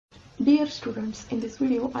Dear students, in this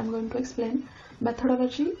video I am going to explain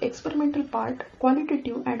methodology, experimental part,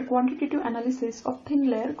 qualitative and quantitative analysis of thin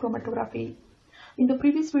layer chromatography. In the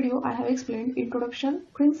previous video I have explained introduction,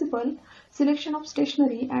 principle, selection of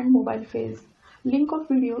stationary and mobile phase. Link of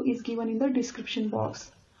video is given in the description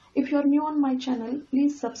box. If you are new on my channel,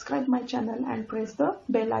 please subscribe my channel and press the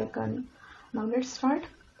bell icon. Now let's start.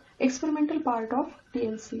 Experimental part of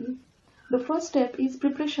TLC. The first step is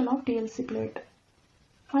preparation of TLC plate.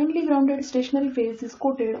 Finely grounded stationary phase is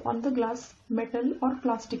coated on the glass, metal or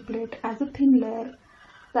plastic plate as a thin layer.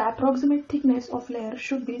 The approximate thickness of layer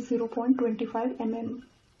should be 0.25 mm.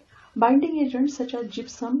 Binding agents such as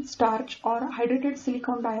gypsum, starch or hydrated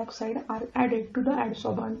silicon dioxide are added to the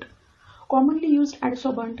adsorbent. Commonly used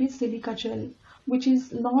adsorbent is silica gel, which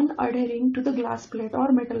is non-adhering to the glass plate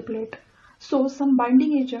or metal plate. So some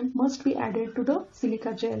binding agent must be added to the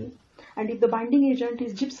silica gel. And if the binding agent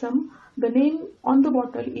is gypsum, the name on the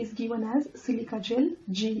bottle is given as silica gel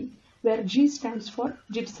G, where G stands for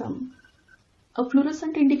gypsum. A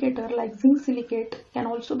fluorescent indicator like zinc silicate can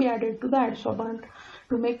also be added to the adsorbent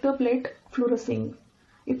to make the plate fluorescing.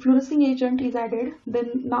 If fluorescing agent is added,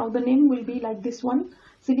 then now the name will be like this one,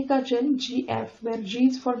 silica gel GF, where G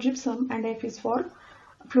is for gypsum and F is for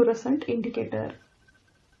fluorescent indicator.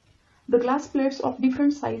 The glass plates of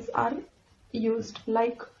different size are used,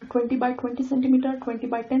 like 20 by 20 cm, 20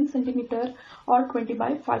 by 10 cm or 20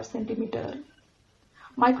 by 5 cm.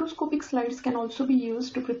 Microscopic slides can also be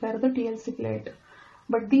used to prepare the TLC plate,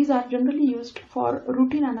 but these are generally used for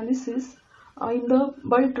routine analysis in the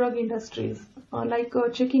bulk drug industries, like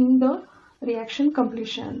checking the reaction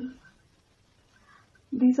completion.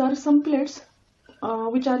 These are some plates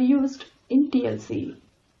which are used in TLC.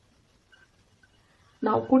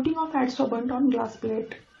 Now, coating of adsorbent on glass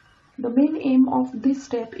plate. The main aim of this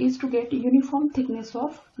step is to get uniform thickness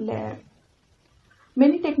of layer.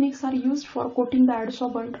 Many techniques are used for coating the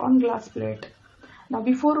adsorbent on glass plate. Now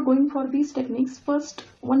before going for these techniques, first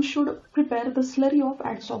one should prepare the slurry of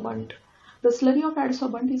adsorbent. The slurry of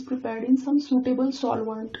adsorbent is prepared in some suitable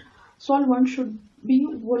solvent. Solvent should be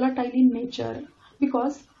volatile in nature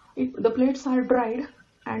because the plates are dried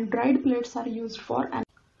and dried plates are used for analysis.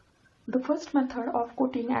 The first method of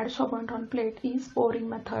coating adsorbent on plate is pouring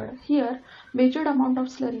method. Here, measured amount of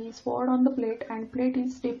slurry is poured on the plate and plate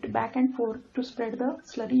is dipped back and forth to spread the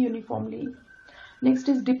slurry uniformly. Next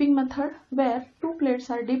is dipping method, where two plates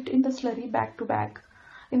are dipped in the slurry back to back.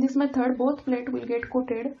 In this method, both plates will get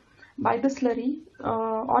coated by the slurry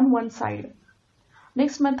on one side.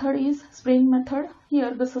 Next method is spraying method.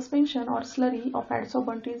 Here, the suspension or slurry of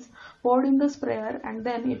adsorbent is poured in the sprayer and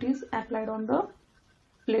then it is applied on the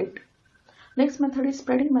plate. Next method is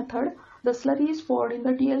spreading method. The slurry is poured in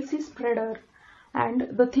the TLC spreader and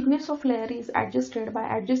the thickness of layer is adjusted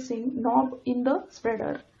by adjusting knob in the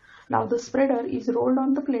spreader. Now the spreader is rolled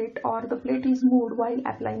on the plate or the plate is moved while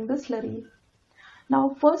applying the slurry.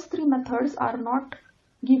 Now first three methods are not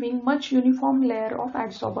giving much uniform layer of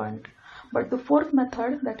adsorbent, but the fourth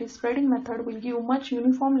method, that is spreading method, will give much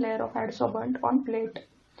uniform layer of adsorbent on plate,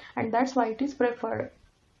 and that's why it is preferred.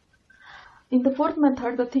 In the fourth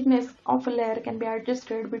method, the thickness of a layer can be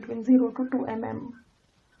adjusted between 0 to 2 mm.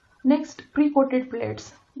 Next, pre-coated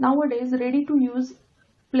plates. Nowadays, ready-to-use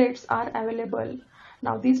plates are available.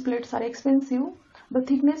 Now, these plates are expensive. The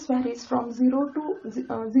thickness varies from 0.1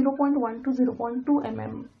 to 0.2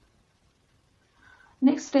 mm.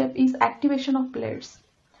 Next step is activation of plates.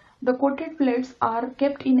 The coated plates are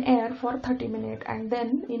kept in air for 30 minutes and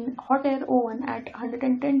then in hot air oven at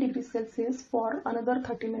 110 degrees Celsius for another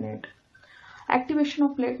 30 minutes. Activation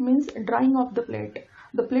of plate means drying of the plate.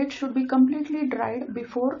 The plate should be completely dried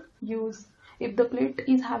before use. If the plate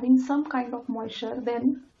is having some kind of moisture,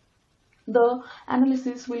 then the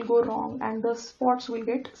analysis will go wrong and the spots will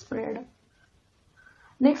get spread.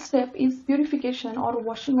 Next step is purification or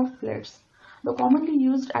washing of plates. The commonly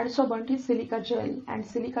used adsorbent is silica gel, and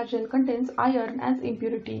silica gel contains iron as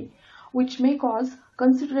impurity, which may cause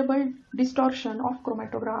considerable distortion of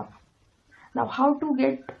chromatograph. Now, how to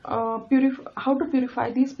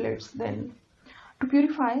purify these plates then? To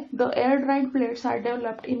purify, the air-dried plates are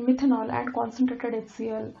developed in methanol and concentrated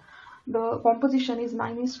HCl. The composition is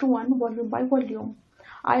 9:1 volume by volume.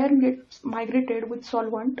 Iron gets migrated with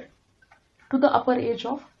solvent to the upper edge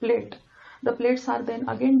of plate. The plates are then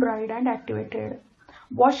again dried and activated.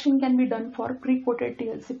 Washing can be done for pre-coated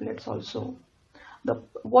TLC plates also. The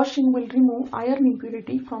washing will remove iron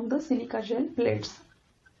impurity from the silica gel plates.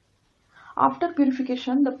 After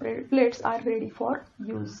purification, the plates are ready for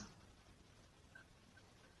use.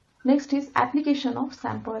 Next is application of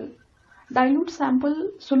sample. Dilute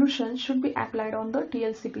sample solution should be applied on the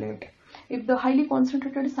TLC plate. If the highly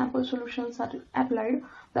concentrated sample solutions are applied,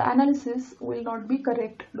 the analysis will not be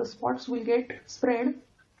correct. The spots will get spread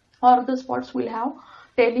or the spots will have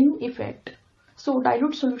tailing effect. So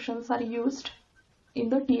dilute solutions are used in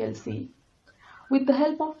the TLC. With the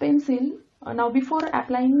help of pencil, now before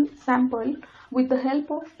applying sample, with the help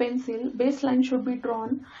of pencil, baseline should be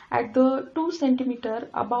drawn at the 2 cm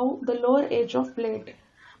above the lower edge of plate.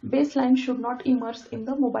 Baseline should not immerse in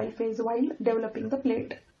the mobile phase while developing the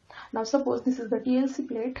plate. Now suppose this is the TLC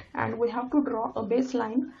plate and we have to draw a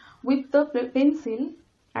baseline with the pencil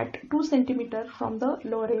at 2 cm from the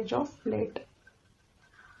lower edge of plate.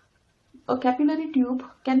 A capillary tube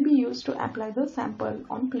can be used to apply the sample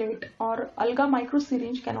on plate, or alga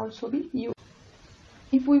microsyringe can also be used.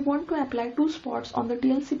 If we want to apply 2 spots on the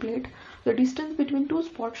TLC plate, the distance between 2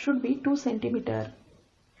 spots should be 2 cm.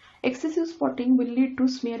 Excessive spotting will lead to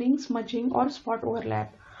smearing, smudging or spot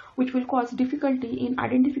overlap, which will cause difficulty in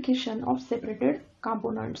identification of separated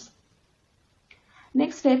components.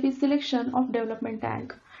 Next step is selection of development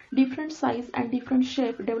tank. Different size and different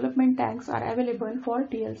shape development tanks are available for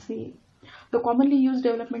TLC. The commonly used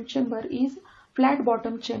development chamber is flat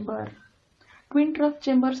bottom chamber. Twin trough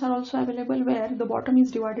chambers are also available where the bottom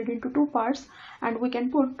is divided into 2 parts and we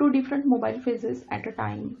can put 2 different mobile phases at a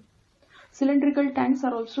time. Cylindrical tanks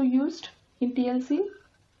are also used in TLC.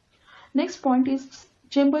 Next point is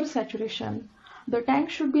chamber saturation. The tank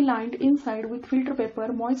should be lined inside with filter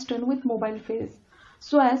paper moistened with mobile phase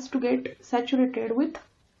so as to get saturated with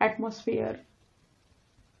atmosphere.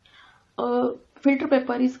 A filter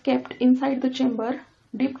paper is kept inside the chamber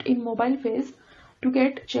dipped in mobile phase to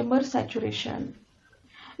get chamber saturation.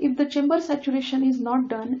 If the chamber saturation is not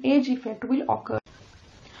done, edge effect will occur.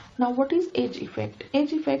 Now what is edge effect?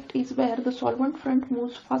 Edge effect is where the solvent front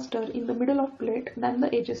moves faster in the middle of plate than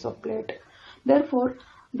the edges of plate. Therefore,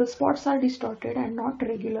 the spots are distorted and not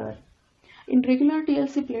regular. In regular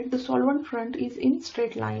TLC plate, the solvent front is in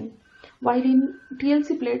straight line, while in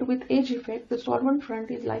TLC plate with edge effect, the solvent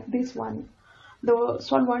front is like this one. The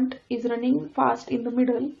solvent is running fast in the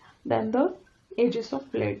middle than the edges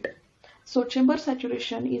of plate. So chamber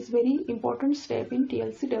saturation is very important step in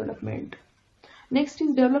TLC development. Next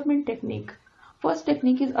is development technique. First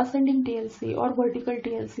technique is ascending TLC or vertical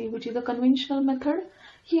TLC, which is a conventional method.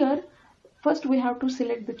 Here, first we have to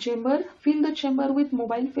select the chamber, fill the chamber with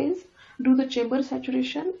mobile phase, do the chamber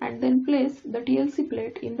saturation and then place the TLC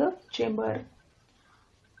plate in the chamber.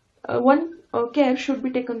 One care should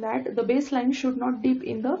be taken that the baseline should not dip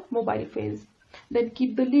in the mobile phase. Then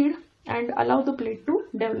keep the lid and allow the plate to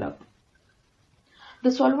develop.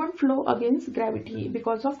 The solvent flow against gravity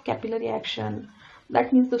because of capillary action.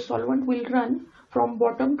 That means the solvent will run from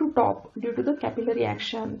bottom to top due to the capillary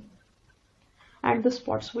action and the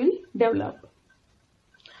spots will develop.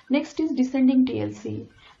 Next is descending TLC.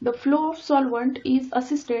 The flow of solvent is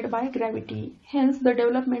assisted by gravity, hence the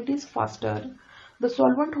development is faster. The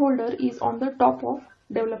solvent holder is on the top of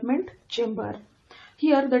development chamber.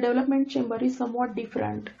 Here the development chamber is somewhat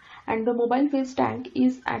different and the mobile phase tank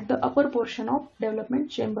is at the upper portion of development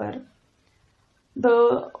chamber.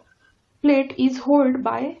 The plate is held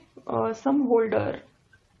by some holder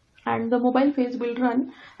and the mobile phase will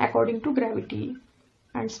run according to gravity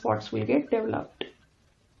and spots will get developed.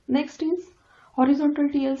 Next is horizontal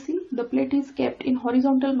TLC. The plate is kept in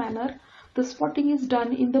horizontal manner. The spotting is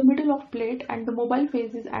done in the middle of plate and the mobile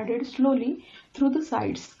phase is added slowly through the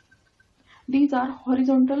sides. These are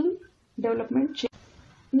horizontal development chambers.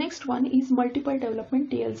 Next one is multiple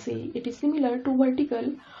development TLC. It is similar to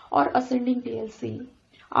vertical or ascending TLC.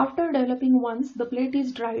 After developing once, the plate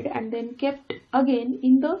is dried and then kept again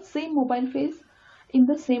in the same mobile phase in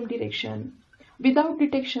the same direction. Without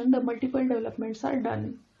detection, the multiple developments are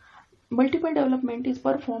done. Multiple development is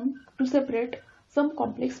performed to separate some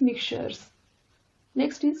complex mixtures.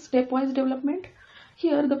 Next is stepwise development.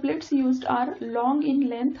 Here the plates used are long in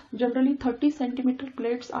length, generally 30 cm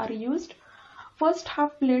plates are used. First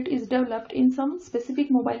half plate is developed in some specific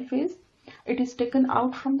mobile phase. It is taken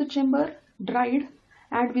out from the chamber, dried,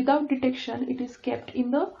 and without detection it is kept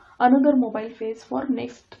in the another mobile phase for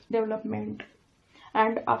next development.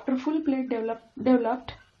 And after full plate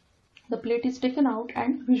developed, the plate is taken out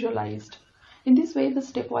and visualized. In this way the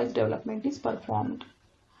stepwise development is performed.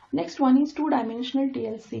 Next one is two-dimensional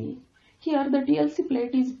TLC. Here the TLC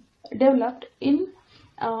plate is developed in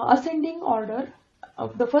ascending order.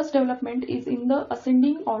 The first development is in the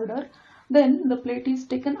ascending order. Then the plate is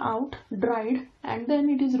taken out, dried, and then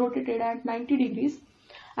it is rotated at 90 degrees.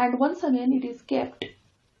 And once again it is kept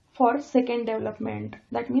for second development.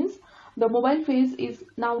 That means the mobile phase is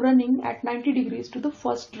now running at 90 degrees to the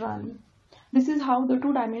first run. This is how the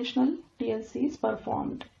two-dimensional TLC is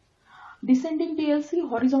performed. Descending TLC,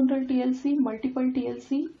 horizontal TLC, multiple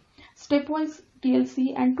TLC, stepwise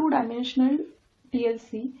TLC and two-dimensional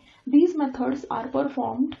TLC. These methods are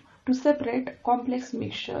performed to separate complex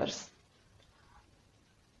mixtures.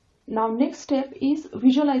 Now next step is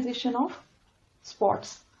visualization of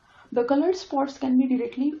spots. The colored spots can be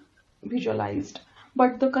directly visualized,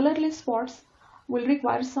 but the colorless spots will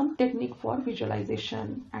require some technique for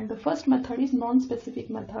visualization, and the first method is non-specific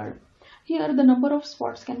method. Here the number of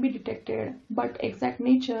spots can be detected, but exact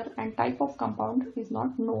nature and type of compound is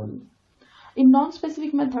not known. In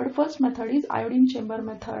non-specific method, first method is iodine chamber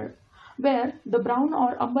method, where the brown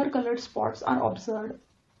or umber colored spots are observed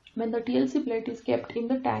when the TLC plate is kept in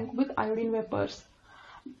the tank with iodine vapors.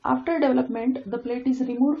 After development, the plate is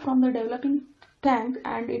removed from the developing tank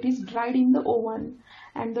and it is dried in the oven,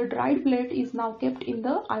 and the dried plate is now kept in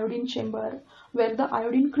the iodine chamber where the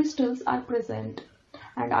iodine crystals are present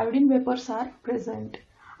and iodine vapors are present.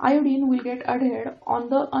 Iodine will get adhered on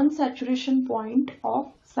the unsaturation point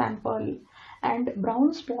of sample and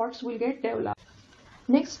brown spots will get developed.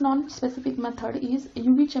 Next non-specific method is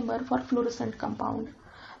UV chamber for fluorescent compound.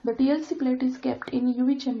 The TLC plate is kept in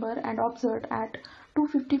UV chamber and observed at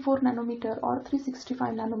 254 nanometer or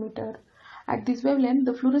 365 nanometer. At this wavelength,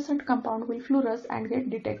 the fluorescent compound will fluoresce and get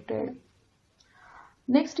detected.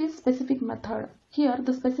 Next is specific method. Here,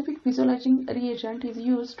 the specific visualizing reagent is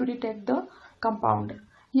used to detect the compound.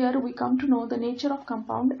 Here, we come to know the nature of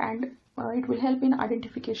compound and it will help in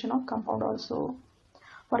identification of compound also.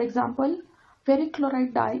 For example, ferric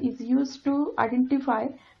chloride dye is used to identify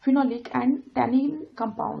phenolic and tannin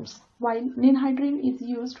compounds, while ninhydrin is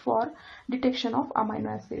used for detection of amino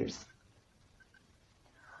acids.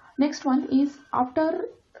 Next one is after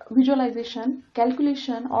visualization,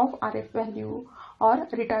 calculation of RF value or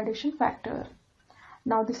retardation factor.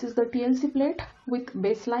 Now this is the TLC plate with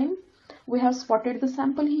baseline. We have spotted the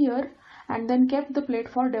sample here and then kept the plate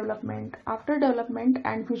for development. After development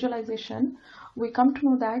and visualization, we come to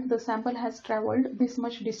know that the sample has traveled this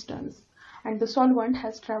much distance and the solvent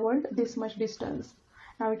has traveled this much distance.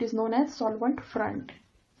 Now it is known as solvent front.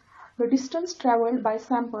 The distance traveled by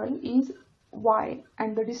sample is y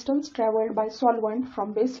and the distance traveled by solvent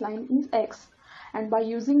from baseline is x, and by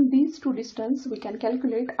using these two distances we can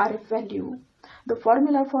calculate RF value. The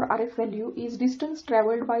formula for RF value is distance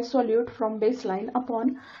traveled by solute from baseline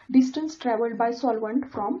upon distance traveled by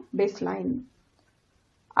solvent from baseline.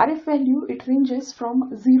 RF value, it ranges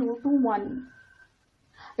from 0 to 1.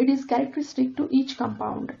 It is characteristic to each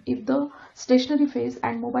compound if the stationary phase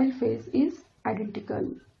and mobile phase is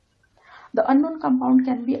identical. The unknown compound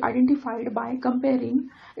can be identified by comparing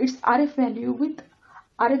its RF value with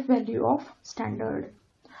RF value of standard.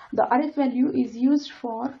 The RF value is used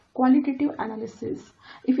for qualitative analysis.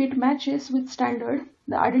 If it matches with standard,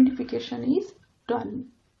 the identification is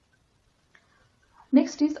done.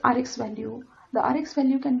 Next is Rx value. The Rx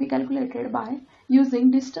value can be calculated by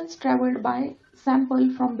using distance traveled by sample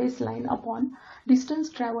from baseline upon distance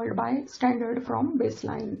traveled by standard from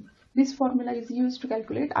baseline. This formula is used to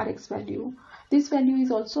calculate Rx value. This value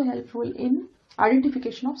is also helpful in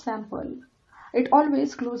identification of sample. It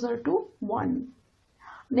always closer to 1.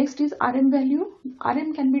 Next is Rm value.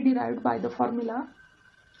 Rm can be derived by the formula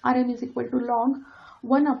Rm is equal to log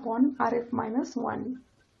 1 upon Rf minus 1.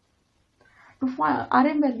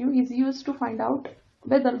 Rm value is used to find out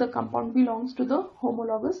whether the compound belongs to the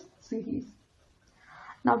homologous series.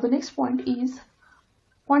 Now the next point is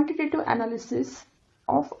quantitative analysis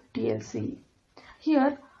of TLC.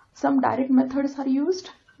 Here some direct methods are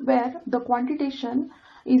used where the quantitation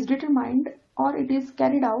is determined or it is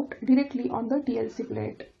carried out directly on the TLC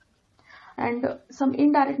plate. And some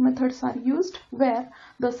indirect methods are used where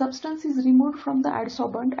the substance is removed from the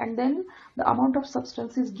adsorbent and then the amount of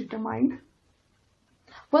substance is determined.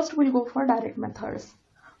 First we'll go for direct methods.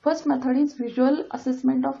 First method is visual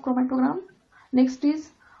assessment of chromatogram. Next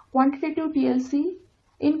is quantitative TLC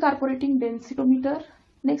incorporating densitometer.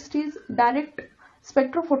 Next is direct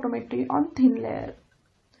spectrophotometry on thin layer.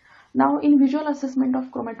 Now in visual assessment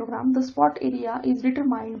of chromatogram, the spot area is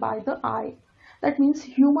determined by the eye. That means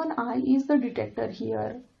human eye is the detector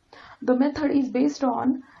here. The method is based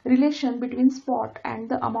on relation between spot and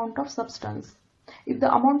the amount of substance. If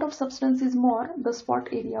the amount of substance is more, the spot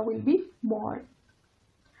area will be more.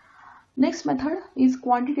 Next method is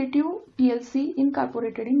quantitative TLC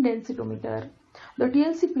incorporated in densitometer. The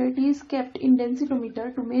TLC plate is kept in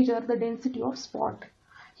densitometer to measure the density of spot.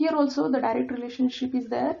 Here also the direct relationship is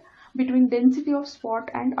there between density of spot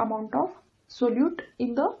and amount of solute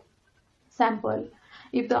in the sample.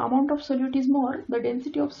 If the amount of solute is more, the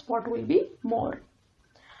density of spot will be more.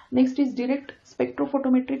 Next is direct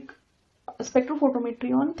spectrophotometric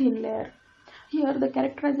spectrophotometry on thin layer. Here the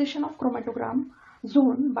characterization of chromatogram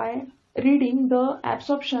zone by reading the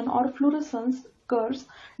absorption or fluorescence curves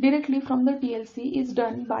directly from the TLC is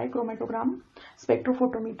done by chromatogram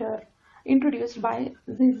spectrophotometer introduced by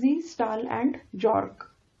Zizi, Stahl and Jork.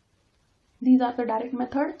 These are the direct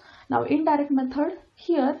method. Now indirect method,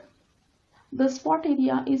 here the spot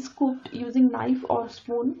area is cooked using knife or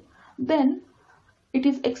spoon, then it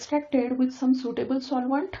is extracted with some suitable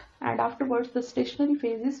solvent, and afterwards the stationary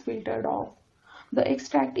phase is filtered off. The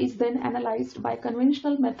extract is then analyzed by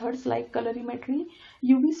conventional methods like colorimetry,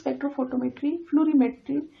 UV spectrophotometry,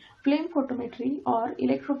 fluorimetry, flame photometry, or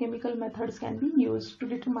electrochemical methods can be used to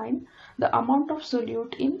determine the amount of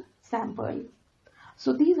solute in sample.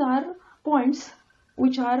 So these are points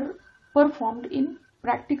which are performed in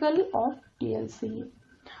practical of TLC.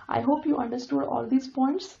 I hope you understood all these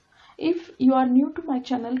points. If you are new to my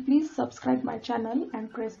channel, please subscribe my channel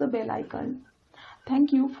and press the bell icon.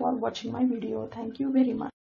 Thank you for watching my video. Thank you very much.